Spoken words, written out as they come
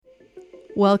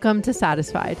Welcome to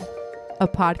Satisfied, a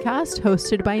podcast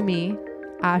hosted by me,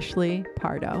 Ashley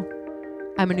Pardo.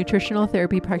 I'm a nutritional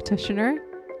therapy practitioner,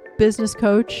 business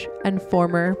coach, and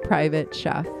former private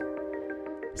chef.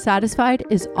 Satisfied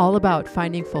is all about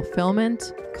finding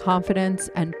fulfillment, confidence,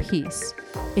 and peace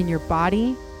in your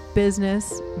body,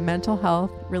 business, mental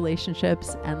health,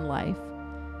 relationships, and life.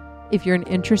 If you're an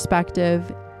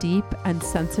introspective, deep, and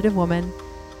sensitive woman,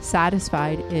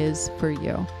 Satisfied is for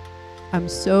you. I'm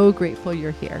so grateful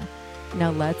you're here.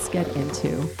 Now let's get into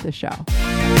the show.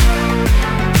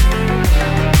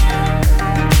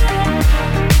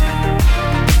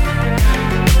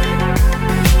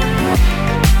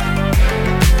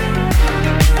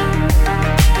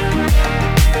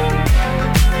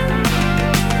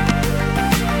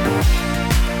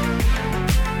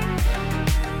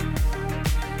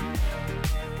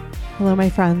 Hello,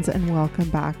 my friends, and welcome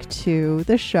back to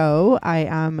the show. I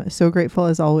am so grateful,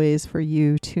 as always, for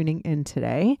you tuning in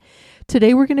today.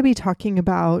 Today, we're going to be talking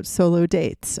about solo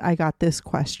dates. I got this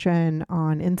question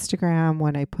on Instagram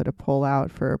when I put a poll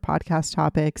out for podcast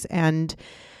topics. And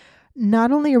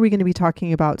not only are we going to be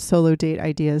talking about solo date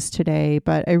ideas today,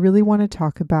 but I really want to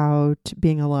talk about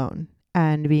being alone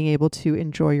and being able to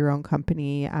enjoy your own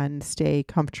company and stay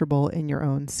comfortable in your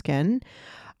own skin.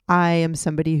 I am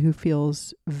somebody who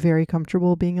feels very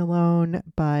comfortable being alone,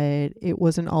 but it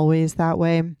wasn't always that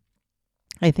way.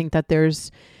 I think that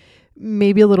there's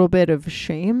maybe a little bit of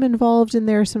shame involved in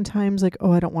there sometimes, like,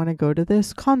 oh, I don't want to go to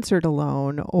this concert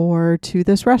alone or to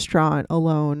this restaurant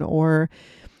alone, or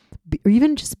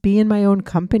even just be in my own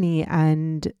company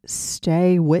and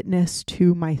stay witness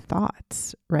to my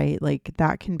thoughts, right? Like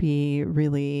that can be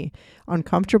really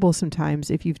uncomfortable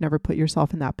sometimes if you've never put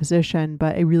yourself in that position.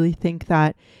 But I really think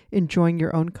that enjoying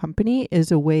your own company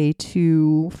is a way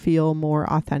to feel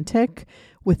more authentic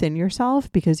within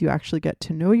yourself, because you actually get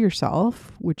to know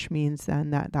yourself, which means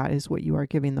then that is what you are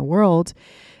giving the world.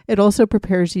 It also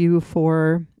prepares you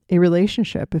for a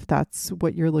relationship if that's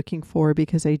what you're looking for,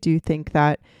 because I do think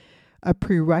that a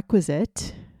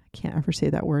prerequisite, I can't ever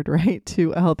say that word right,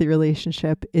 to a healthy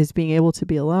relationship is being able to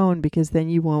be alone, because then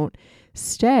you won't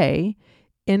stay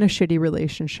in a shitty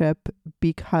relationship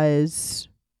because,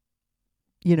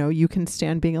 you know, you can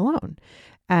stand being alone.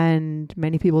 And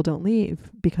many people don't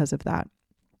leave because of that.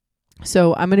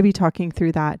 So I'm going to be talking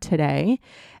through that today.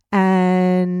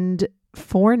 And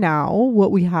for now,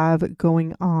 what we have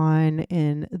going on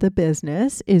in the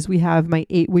business is we have my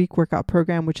 8-week workout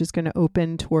program, which is going to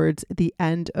open towards the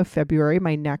end of February.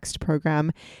 My next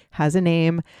program has a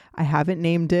name. I haven't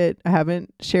named it. I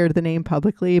haven't shared the name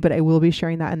publicly, but I will be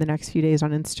sharing that in the next few days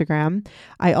on Instagram.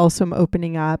 I also am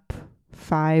opening up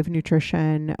 5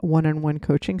 nutrition one-on-one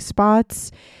coaching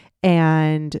spots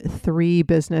and 3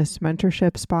 business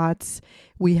mentorship spots.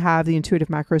 We have the Intuitive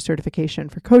Macro certification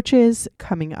for coaches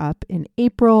coming up in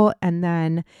April. And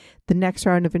then the next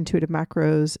round of Intuitive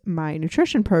Macros, my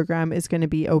nutrition program, is going to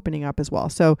be opening up as well.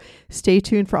 So stay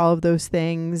tuned for all of those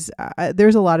things.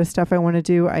 There's a lot of stuff I want to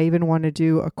do. I even want to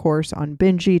do a course on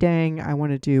binge eating. I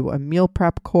want to do a meal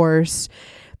prep course.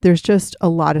 There's just a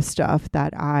lot of stuff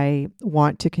that I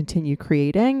want to continue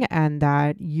creating and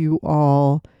that you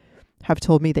all have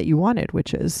told me that you wanted,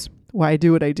 which is why I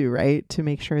do what I do, right? To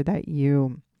make sure that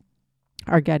you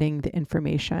are getting the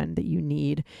information that you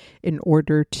need in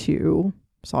order to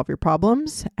solve your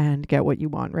problems and get what you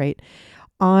want, right?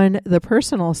 On the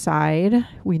personal side,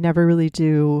 we never really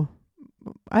do.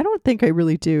 I don't think I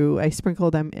really do. I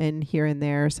sprinkle them in here and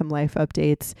there, some life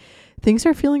updates. Things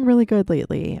are feeling really good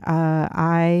lately.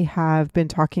 I have been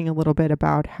talking a little bit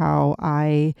about how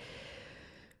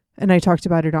and I talked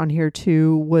about it on here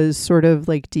too, was sort of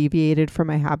like deviated from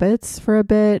my habits for a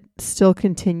bit, still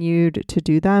continued to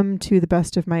do them to the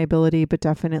best of my ability, but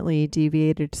definitely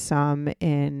deviated some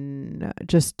in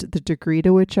just the degree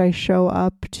to which I show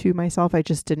up to myself. I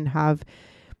just didn't have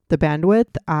the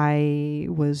bandwidth. I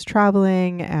was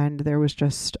traveling and there was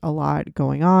just a lot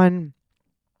going on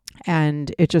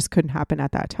and it just couldn't happen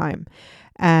at that time.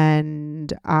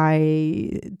 And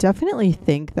I definitely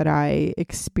think that I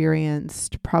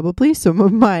experienced probably some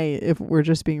of my, if we're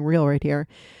just being real right here,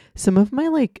 some of my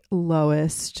like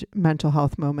lowest mental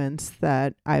health moments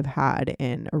that I've had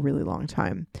in a really long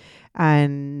time.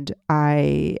 And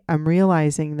I am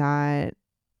realizing that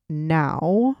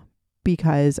now,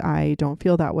 because I don't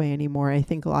feel that way anymore. I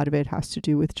think a lot of it has to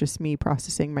do with just me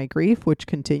processing my grief, which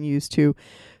continues to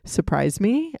surprise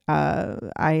me.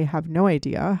 I have no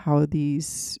idea how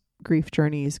these grief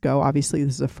journeys go. Obviously,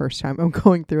 this is the first time I'm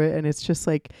going through it, and it's just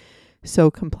like so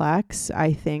complex.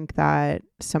 I think that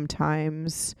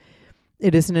sometimes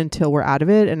it isn't until we're out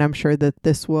of it, and I'm sure that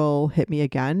this will hit me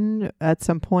again at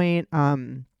some point.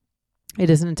 it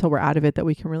isn't until we're out of it that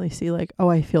we can really see like, oh,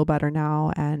 I feel better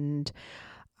now. And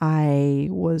I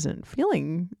wasn't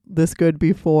feeling this good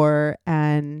before.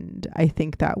 And I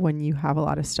think that when you have a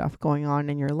lot of stuff going on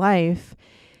in your life,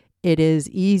 it is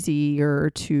easier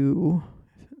to,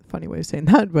 funny way of saying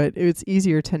that, but it's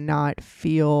easier to not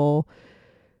feel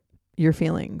your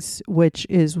feelings, which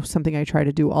is something I try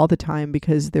to do all the time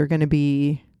because they're going to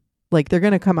be like, they're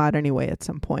going to come out anyway at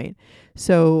some point.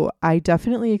 So I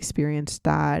definitely experienced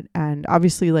that. And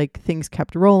obviously like things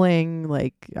kept rolling.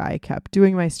 Like I kept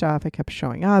doing my stuff. I kept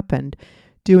showing up and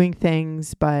doing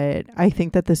things. But I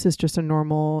think that this is just a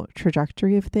normal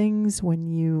trajectory of things when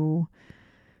you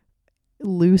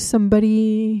lose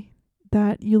somebody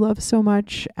that you love so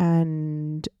much.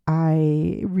 And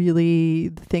the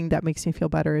thing that makes me feel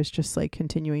better is just like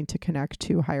continuing to connect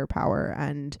to higher power.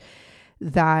 And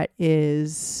that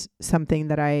is something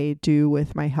that I do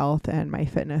with my health and my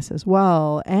fitness as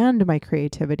well. And my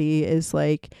creativity is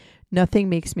like, nothing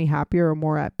makes me happier or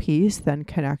more at peace than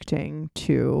connecting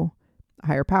to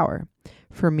higher power.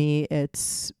 For me,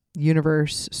 it's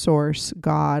universe, source,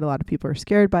 God. A lot of people are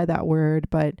scared by that word,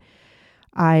 but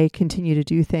I continue to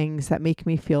do things that make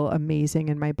me feel amazing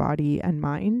in my body and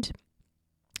mind,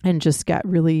 and just get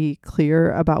really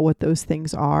clear about what those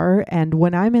things are. And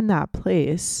when I'm in that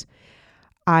place,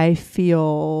 I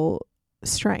feel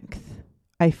strength.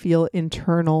 I feel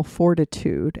internal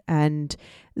fortitude. And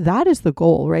that is the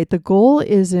goal, right? The goal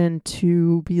isn't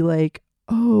to be like,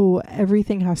 oh,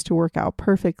 everything has to work out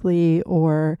perfectly,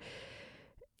 or,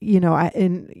 I'm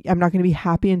not going to be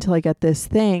happy until I get this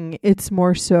thing. It's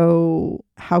more so,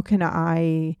 how can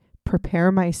I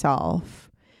prepare myself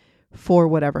for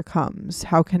whatever comes?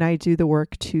 How can I do the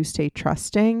work to stay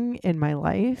trusting in my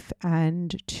life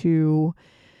and to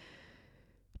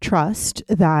trust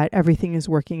that everything is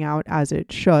working out as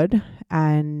it should,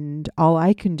 and all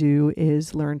I can do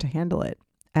is learn to handle it.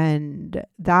 And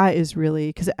that is really,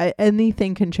 because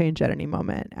anything can change at any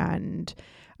moment. And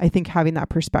I think having that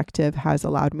perspective has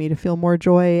allowed me to feel more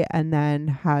joy, and then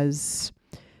has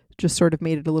just sort of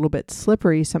made it a little bit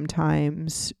slippery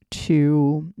sometimes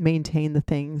to maintain the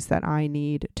things that I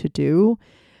need to do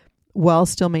while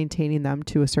still maintaining them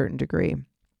to a certain degree.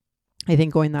 I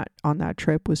think going on that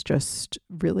trip was just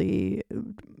really,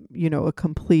 a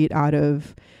complete out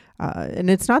of, and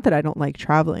it's not that I don't like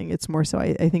traveling. It's more so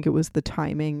I think it was the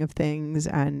timing of things,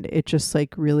 and it just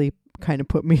like really kind of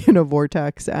put me in a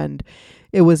vortex, and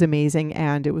it was amazing.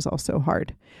 And it was also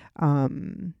hard.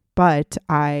 But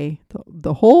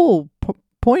the whole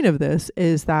point of this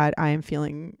is that I am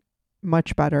feeling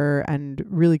much better and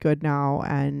really good now.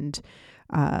 And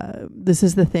this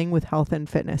is the thing with health and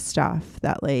fitness stuff,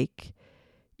 that like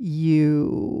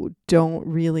you don't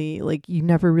really, like, you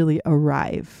never really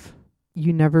arrive.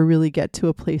 You never really get to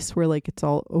a place where like it's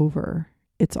all over.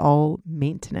 It's all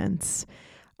maintenance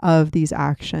of these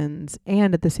actions.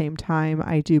 And at the same time,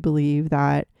 I do believe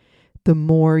that the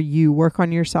more you work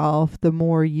on yourself, the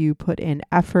more you put in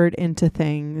effort into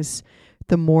things,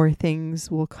 the more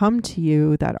things will come to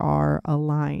you that are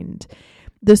aligned.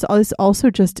 This is also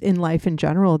just in life in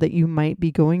general, that you might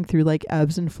be going through like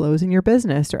ebbs and flows in your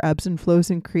business, or ebbs and flows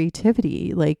in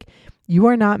creativity. Like, you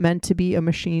are not meant to be a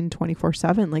machine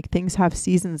 24/7. Like, things have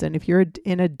seasons. And if you're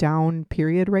in a down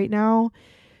period right now,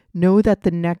 know that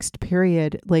the next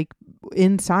period, like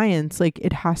in science, like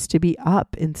it has to be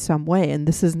up in some way. And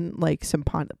this isn't like some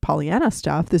Pollyanna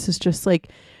stuff. This is just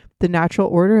like the natural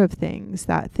order of things,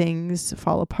 that things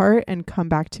fall apart and come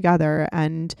back together.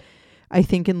 And I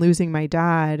think in losing my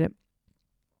dad,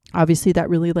 obviously that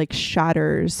really like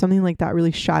shatters, something like that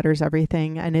really shatters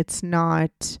everything. And it's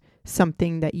not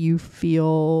something that you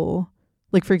feel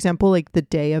like, for example, like the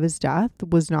day of his death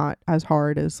was not as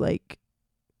hard as like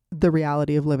the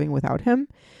reality of living without him.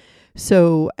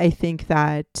 So I think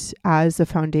that as the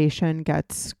foundation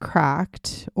gets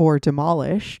cracked or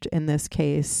demolished, in this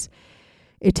case,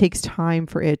 it takes time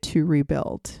for it to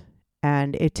rebuild.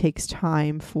 And it takes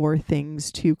time for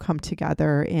things to come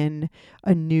together in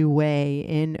a new way,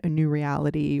 in a new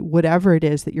reality. Whatever it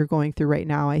is that you're going through right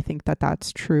now, I think that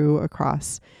that's true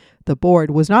across the board.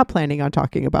 Was not planning on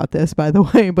talking about this, by the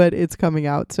way, but it's coming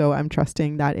out. So I'm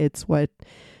trusting that it's what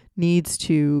needs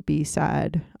to be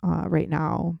said right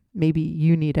now. Maybe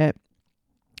you need it.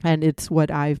 And it's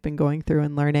what I've been going through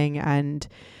and learning. And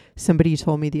somebody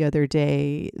told me the other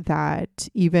day that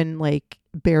even like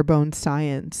bare bones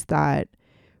science, that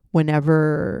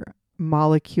whenever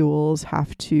molecules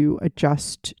have to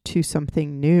adjust to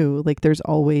something new, like there's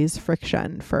always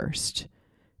friction first.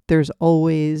 There's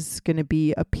always going to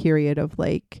be a period of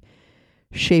like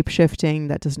shape shifting,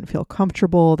 that doesn't feel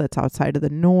comfortable, that's outside of the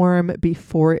norm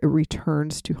before it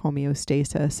returns to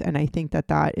homeostasis. And I think that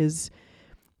that is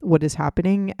what is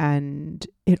happening. And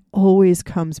it always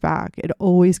comes back. It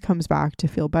always comes back to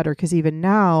feel better. Because even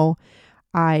now,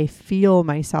 I feel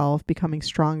myself becoming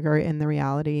stronger in the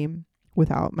reality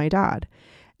without my dad.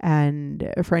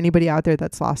 And for anybody out there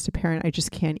that's lost a parent, I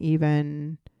just can't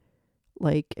even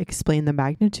like explain the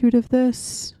magnitude of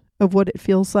this, of what it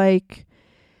feels like.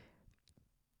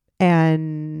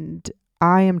 And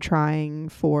I am trying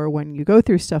for when you go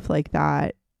through stuff like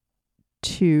that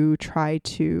to try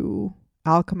to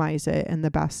alchemize it in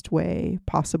the best way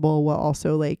possible, while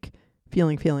also like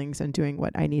feeling feelings and doing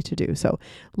what I need to do. So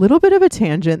a little bit of a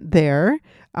tangent there.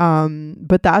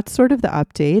 But that's sort of the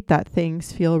update, that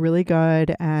things feel really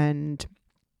good and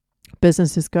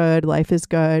business is good. Life is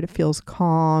good. Feels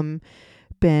calm.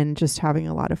 Been just having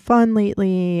a lot of fun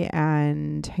lately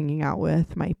and hanging out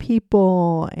with my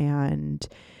people and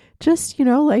just,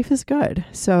 life is good.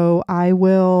 So I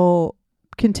will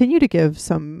continue to give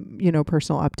some,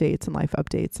 personal updates and life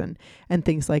updates and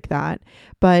things like that.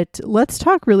 But let's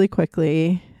talk really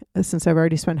quickly, since I've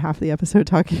already spent half the episode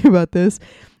talking about this,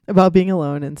 about being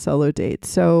alone and solo dates.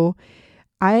 So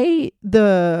I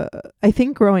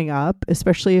think growing up,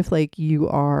 especially if like you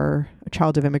are a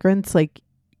child of immigrants, like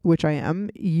which I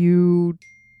am, you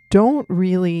don't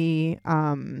really,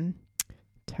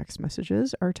 text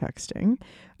messages are texting.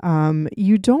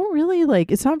 You don't really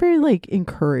like, it's not very like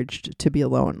encouraged to be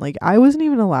alone. Like I wasn't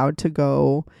even allowed to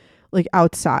go like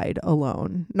outside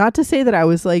alone. Not to say that I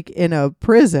was like in a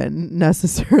prison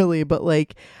necessarily, but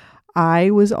like I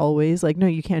was always like, no,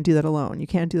 you can't do that alone. You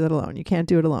can't do that alone. You can't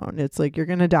do it alone. It's like, you're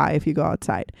going to die if you go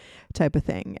outside type of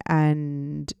thing.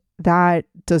 And that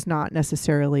does not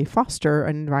necessarily foster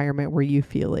an environment where you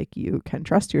feel like you can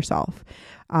trust yourself.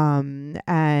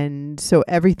 And so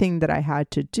everything that I had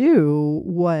to do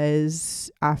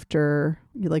was after,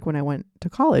 like when I went to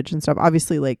college and stuff,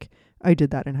 obviously like I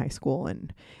did that in high school,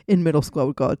 and in middle school I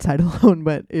would go outside alone.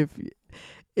 But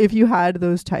if you had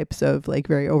those types of like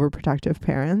very overprotective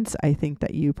parents, I think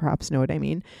that you perhaps know what I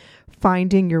mean.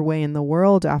 Finding your way in the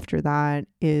world after that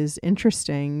is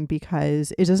interesting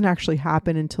because it doesn't actually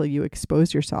happen until you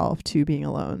expose yourself to being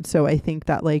alone. So I think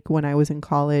that like when I was in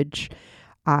college,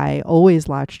 I always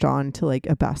latched on to like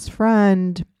a best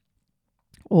friend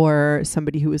or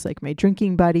somebody who was like my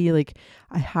drinking buddy. Like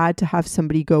I had to have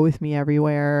somebody go with me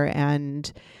everywhere,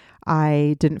 and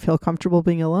I didn't feel comfortable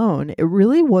being alone. It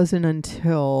really wasn't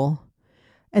until,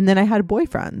 and then I had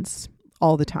boyfriends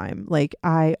all the time. Like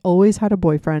I always had a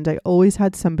boyfriend. I always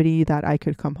had somebody that I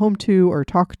could come home to or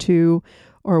talk to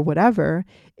or whatever.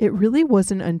 It really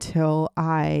wasn't until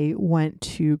I went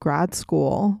to grad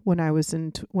school when I was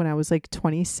like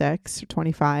 26 or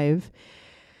 25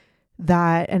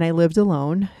 and I lived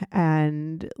alone.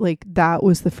 And like, that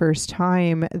was the first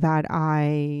time that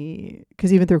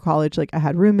because even through college, like I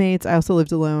had roommates. I also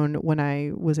lived alone when I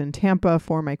was in Tampa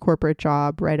for my corporate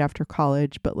job right after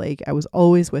college, but like I was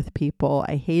always with people.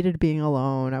 I hated being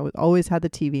alone. Always had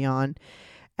the TV on.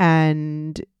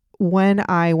 And when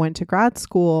I went to grad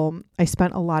school, I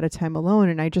spent a lot of time alone.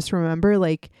 And I just remember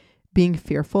like being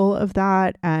fearful of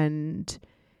that and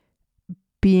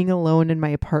being alone in my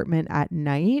apartment at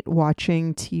night,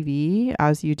 watching TV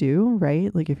as you do,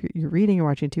 right? Like if you're reading or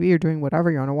watching TV or doing whatever,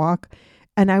 you're on a walk.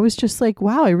 And I was just like,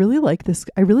 wow, I really like this.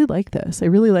 I really like this. I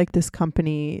really like this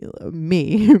company,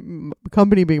 me,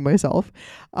 company being myself.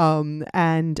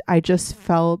 And I just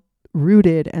felt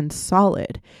rooted and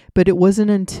solid. But it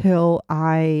wasn't until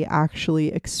I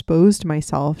actually exposed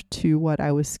myself to what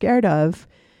I was scared of.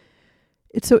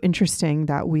 It's so interesting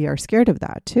that we are scared of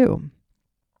that too.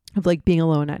 Of like being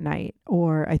alone at night.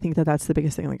 Or I think that that's the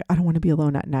biggest thing. Like, I don't want to be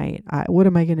alone at night. What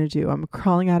am I going to do? I'm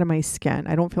crawling out of my skin.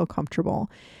 I don't feel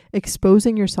comfortable.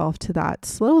 Exposing yourself to that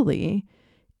slowly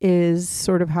is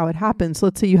sort of how it happens. So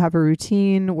let's say you have a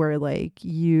routine where like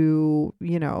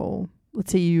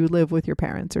let's say you live with your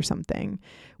parents or something,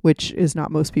 which is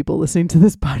not most people listening to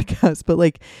this podcast, but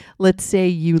like, let's say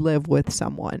you live with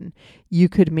someone. You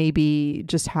could maybe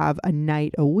just have a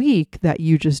night a week that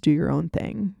you just do your own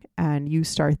thing. And you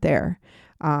start there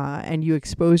and you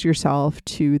expose yourself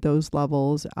to those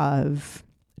levels of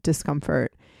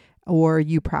discomfort, or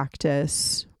you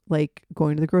practice like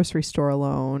going to the grocery store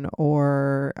alone,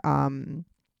 or,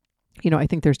 I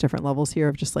think there's different levels here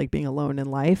of just like being alone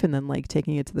in life, and then like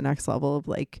taking it to the next level of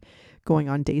like going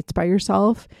on dates by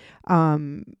yourself.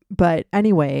 But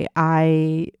anyway,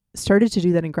 I started to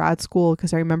do that in grad school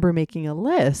because I remember making a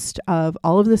list of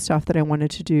all of the stuff that I wanted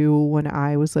to do when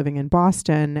I was living in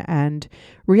Boston, and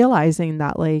realizing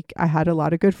that like I had a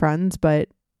lot of good friends, but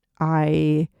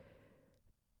I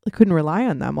couldn't rely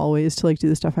on them always to like do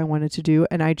the stuff I wanted to do.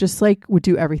 And I just like would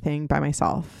do everything by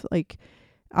myself. Like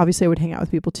obviously I would hang out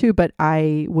with people too, but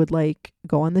I would like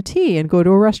go on the T and go to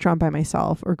a restaurant by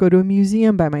myself or go to a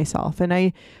museum by myself. And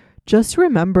I just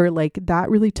remember like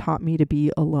that really taught me to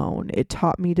be alone. It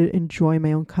taught me to enjoy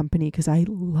my own company because I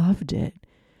loved it.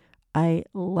 I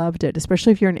loved it,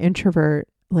 especially if you're an introvert.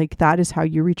 Like that is how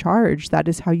you recharge. That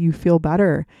is how you feel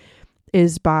better,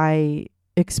 is by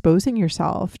exposing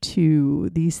yourself to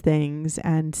these things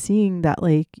and seeing that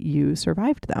like you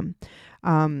survived them.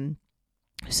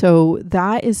 So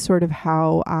that is sort of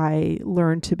how I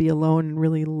learned to be alone and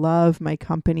really love my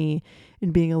company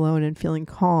and being alone and feeling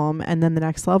calm. And then the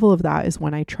next level of that is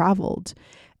when I traveled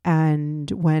and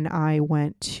when I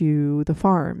went to the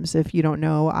farms. If you don't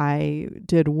know, I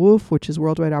did WOOF, which is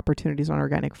Worldwide Opportunities on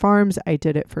Organic Farms. I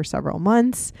did it for several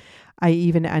months. I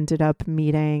even ended up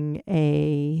meeting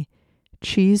a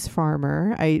cheese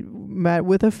farmer. I met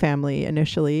with a family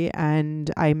initially, and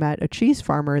I met a cheese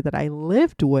farmer that I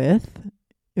lived with.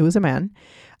 It was a man.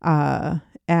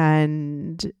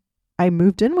 And I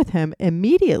moved in with him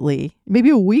immediately. Maybe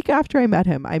a week after I met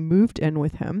him, I moved in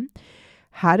with him,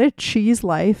 had a cheese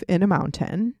life in a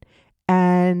mountain,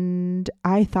 and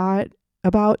I thought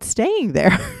about staying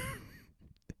there.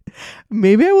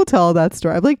 Maybe I will tell that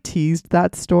story. I've like teased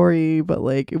that story, but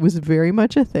like it was very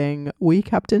much a thing. We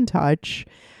kept in touch.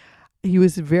 He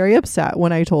was very upset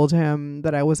when I told him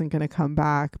that I wasn't going to come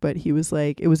back, but he was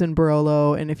like, it was in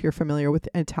Barolo. And if you're familiar with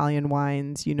Italian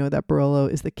wines, you know that Barolo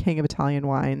is the king of Italian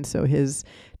wine. So his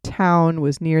town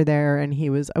was near there. And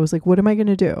I was like, what am I going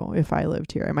to do if I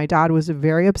lived here? And my dad was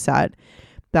very upset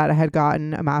that I had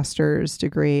gotten a master's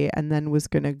degree and then was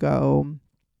going to go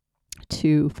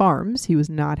to farms. He was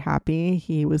not happy.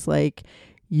 He was like,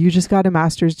 you just got a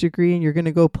master's degree and you're going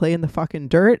to go play in the fucking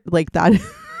dirt like that.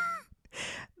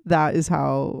 That is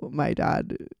how my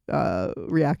dad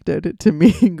reacted to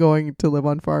me going to live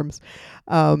on farms.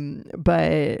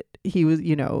 But he was,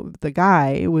 the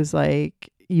guy was like,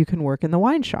 you can work in the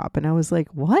wine shop. And I was like,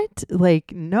 what?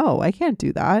 Like, no, I can't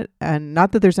do that. And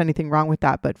not that there's anything wrong with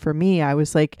that. But for me, I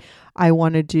was like, I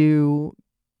want to do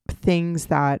things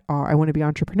that I want to be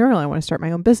entrepreneurial. I want to start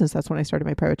my own business. That's when I started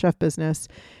my private chef business.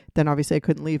 Then obviously I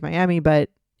couldn't leave Miami, but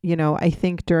I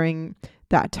think during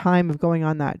that time of going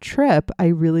on that trip, I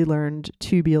really learned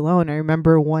to be alone. I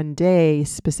remember one day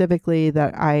specifically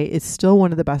that it's still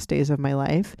one of the best days of my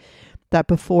life, that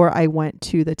before I went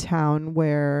to the town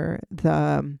where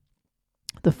the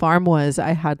farm was,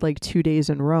 I had like 2 days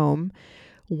in Rome.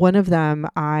 One of them,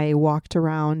 I walked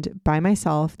around by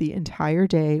myself the entire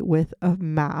day with a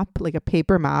map, like a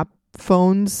paper map,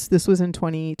 phones. This was in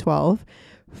 2012,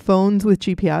 phones with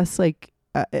GPS. Like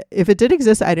if it did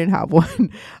exist, I didn't have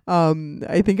one.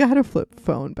 I think I had a flip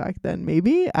phone back then.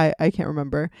 Maybe I can't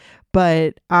remember,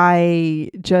 but I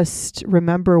just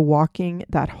remember walking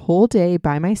that whole day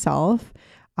by myself.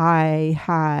 I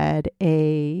had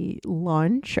a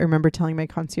lunch. I remember telling my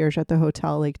concierge at the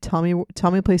hotel, like, tell me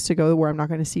a place to go where I'm not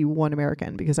going to see one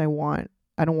American, because I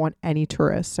don't want any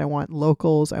tourists. I want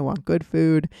locals. I want good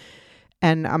food.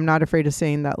 And I'm not afraid of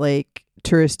saying that, like,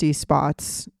 touristy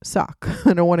spots suck.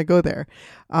 I don't want to go there.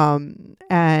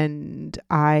 And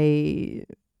I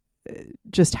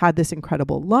just had this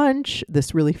incredible lunch,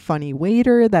 this really funny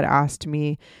waiter that asked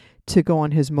me to go on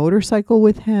his motorcycle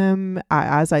with him.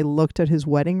 As I looked at his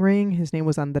wedding ring, his name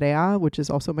was Andrea, which is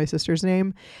also my sister's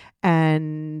name.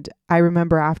 And I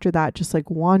remember after that, just like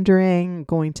wandering,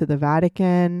 going to the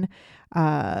Vatican,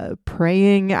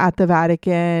 praying at the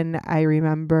Vatican. I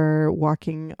remember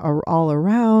walking all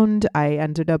around. I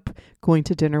ended up going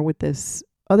to dinner with this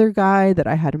other guy that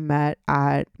I had met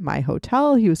at my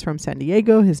hotel. He was from San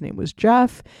Diego. His name was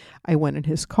Jeff. I went in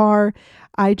his car.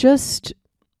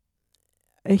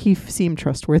 He seemed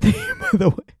trustworthy, by the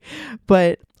way.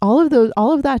 But all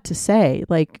of that to say,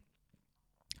 like,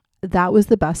 that was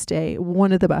the best day,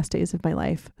 one of the best days of my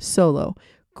life, solo,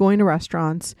 going to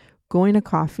restaurants, going to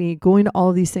coffee, going to all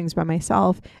of these things by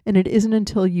myself. And it isn't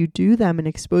until you do them and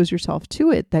expose yourself to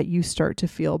it that you start to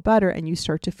feel better and you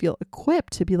start to feel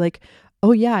equipped to be like,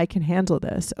 oh yeah, I can handle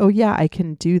this. Oh yeah, I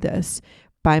can do this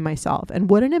by myself. And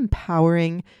what an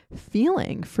empowering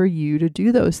feeling for you to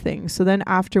do those things. So then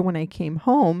after, when I came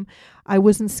home, I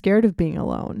wasn't scared of being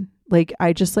alone. Like,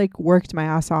 I just like worked my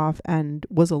ass off and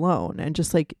was alone and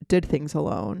just like did things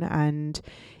alone. And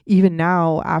even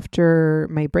now, after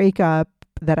my breakup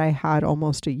that I had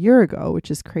almost a year ago, which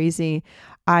is crazy,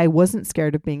 I wasn't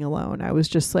scared of being alone. I was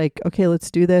just like, okay, let's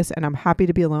do this. And I'm happy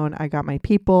to be alone. I got my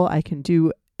people. I can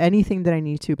do anything that I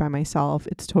need to by myself.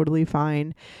 It's totally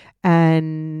fine.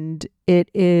 And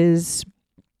it is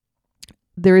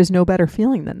there is no better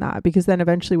feeling than that, because then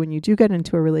eventually when you do get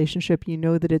into a relationship, you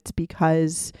know that it's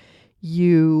because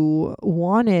you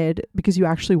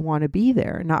actually want to be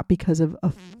there, not because of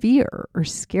a fear or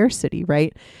scarcity,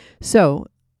 right? So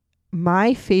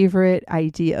my favorite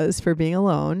ideas for being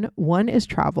alone, one is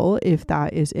travel, if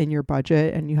that is in your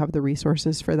budget and you have the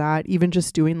resources for that. Even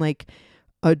just doing like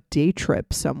a day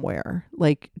trip somewhere,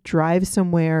 like drive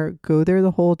somewhere, go there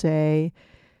the whole day,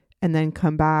 and then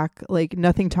come back. Like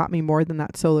nothing taught me more than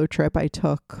that solo trip I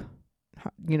took,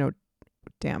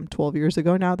 12 years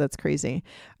ago now. That's crazy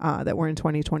that we're in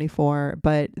 2024.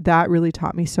 But that really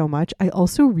taught me so much. I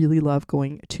also really love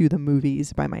going to the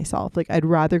movies by myself. Like I'd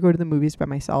rather go to the movies by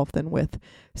myself than with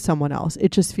someone else.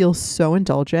 It just feels so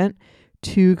indulgent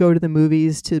to go to the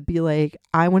movies, to be like,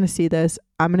 I want to see this,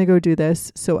 I'm going to go do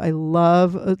this. So I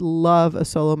love a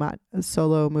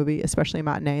solo movie, especially a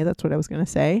matinee. That's what I was going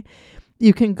to say.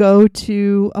 You can go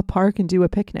to a park and do a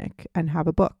picnic and have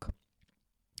a book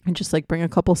and just like bring a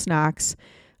couple snacks,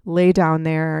 lay down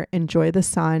there, enjoy the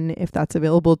sun if that's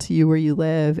available to you where you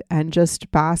live, and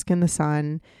just bask in the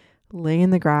sun, lay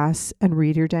in the grass and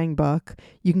read your dang book.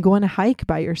 You can go on a hike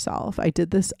by yourself. I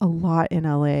did this a lot in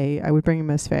LA. I would bring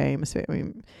Miss Faye. Miss Faye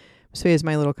is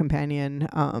my little companion.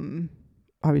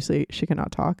 Obviously she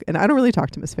cannot talk, and I don't really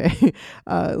talk to Miss Faye.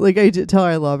 Like I did tell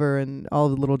her I love her and all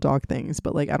the little dog things,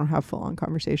 but like I don't have full on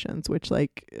conversations, which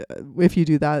like if you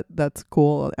do that, that's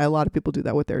cool. A lot of people do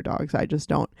that with their dogs. I just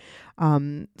don't.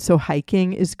 So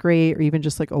hiking is great, or even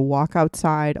just like a walk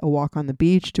outside, a walk on the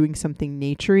beach, doing something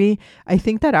naturey. I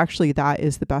think that actually that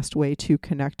is the best way to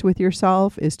connect with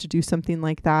yourself, is to do something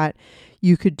like that.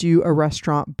 You could do a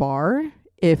restaurant bar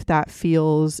if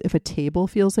a table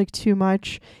feels like too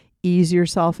much. Ease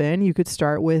yourself in. You could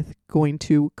start with going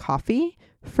to coffee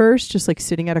first, just like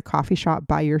sitting at a coffee shop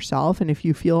by yourself. And if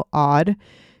you feel odd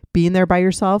being there by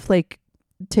yourself, like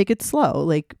take it slow,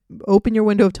 like open your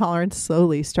window of tolerance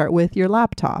slowly. Start with your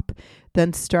laptop,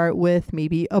 then start with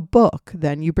maybe a book.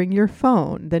 Then you bring your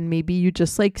phone. Then maybe you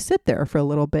just like sit there for a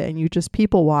little bit and you just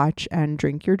people watch and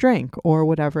drink your drink or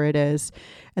whatever it is.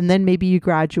 And then maybe you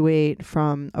graduate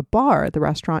from a bar, the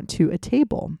restaurant, to a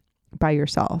table by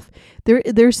yourself.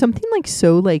 There's something like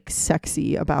so like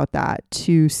sexy about that,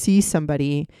 to see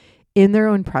somebody in their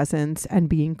own presence and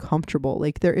being comfortable.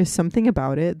 Like there is something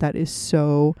about it that is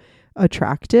so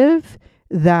attractive,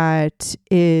 that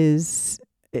it's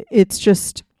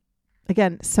just,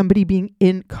 again, somebody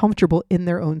being comfortable in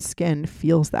their own skin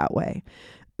feels that way.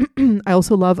 I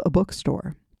also love a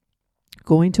bookstore.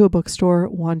 Going to a bookstore,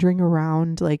 wandering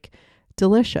around, like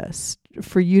delicious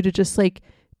for you to just like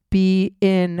be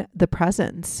in the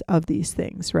presence of these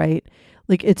things, right?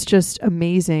 Like it's just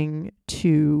amazing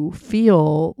to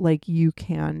feel like you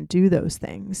can do those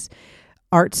things.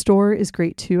 Art store is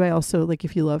great too. I also like,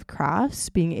 if you love crafts,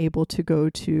 being able to go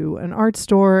to an art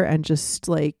store and just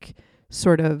like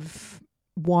sort of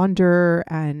wander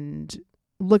and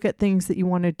look at things that you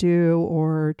want to do,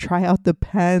 or try out the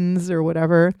pens or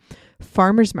whatever.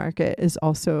 Farmer's market is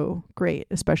also great,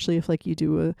 especially if like you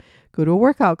go to a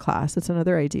workout class. That's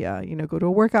another idea, go to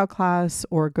a workout class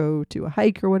or go to a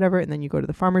hike or whatever, and then you go to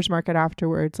the farmer's market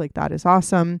afterwards. Like that is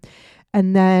awesome.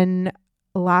 And then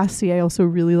lastly, I also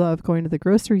really love going to the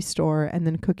grocery store and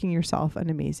then cooking yourself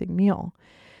an amazing meal.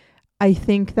 I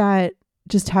think that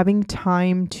just having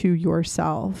time to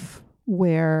yourself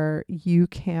where you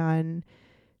can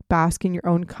bask in your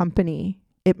own company,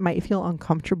 it might feel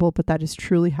uncomfortable, but that is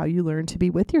truly how you learn to be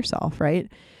with yourself,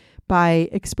 right? By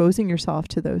exposing yourself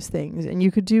to those things. And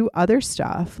you could do other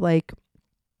stuff like,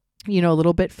 a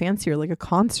little bit fancier, like a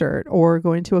concert, or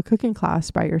going to a cooking class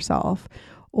by yourself,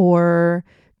 or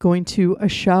going to a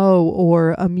show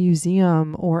or a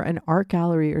museum or an art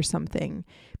gallery or something.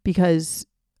 Because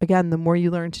again, the more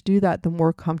you learn to do that, the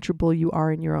more comfortable you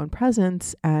are in your own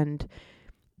presence, and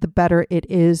the better it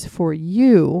is for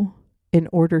you in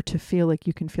order to feel like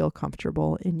you can feel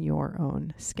comfortable in your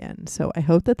own skin. So I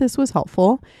hope that this was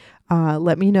helpful.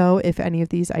 Let me know if any of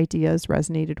these ideas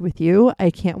resonated with you. I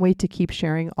can't wait to keep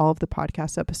sharing all of the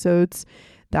podcast episodes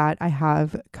that I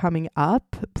have coming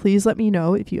up. Please let me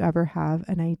know if you ever have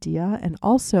an idea. And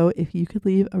also, if you could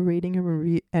leave a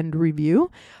rating and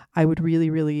review, I would really,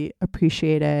 really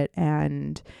appreciate it.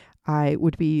 And I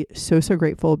would be so, so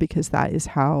grateful, because that is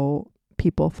how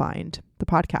people find the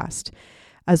podcast.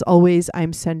 As always,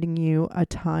 I'm sending you a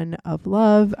ton of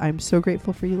love. I'm so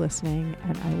grateful for you listening,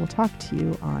 and I will talk to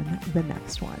you on the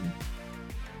next one.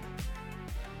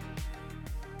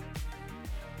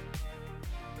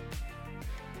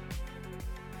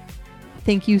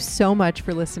 Thank you so much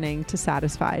for listening to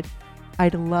Satisfied.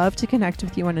 I'd love to connect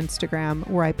with you on Instagram,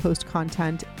 where I post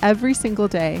content every single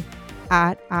day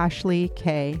at Ashley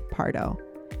K. Pardo.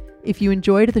 If you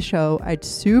enjoyed the show, I'd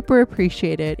super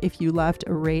appreciate it if you left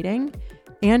a rating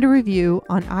and a review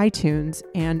on iTunes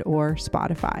and or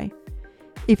Spotify.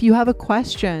 If you have a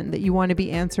question that you want to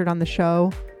be answered on the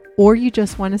show, or you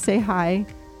just want to say hi,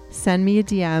 send me a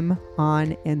DM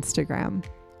on Instagram.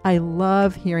 I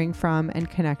love hearing from and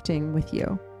connecting with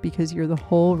you because you're the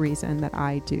whole reason that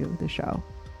I do the show.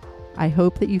 I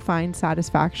hope that you find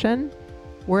satisfaction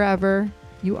wherever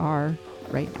you are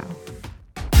right now.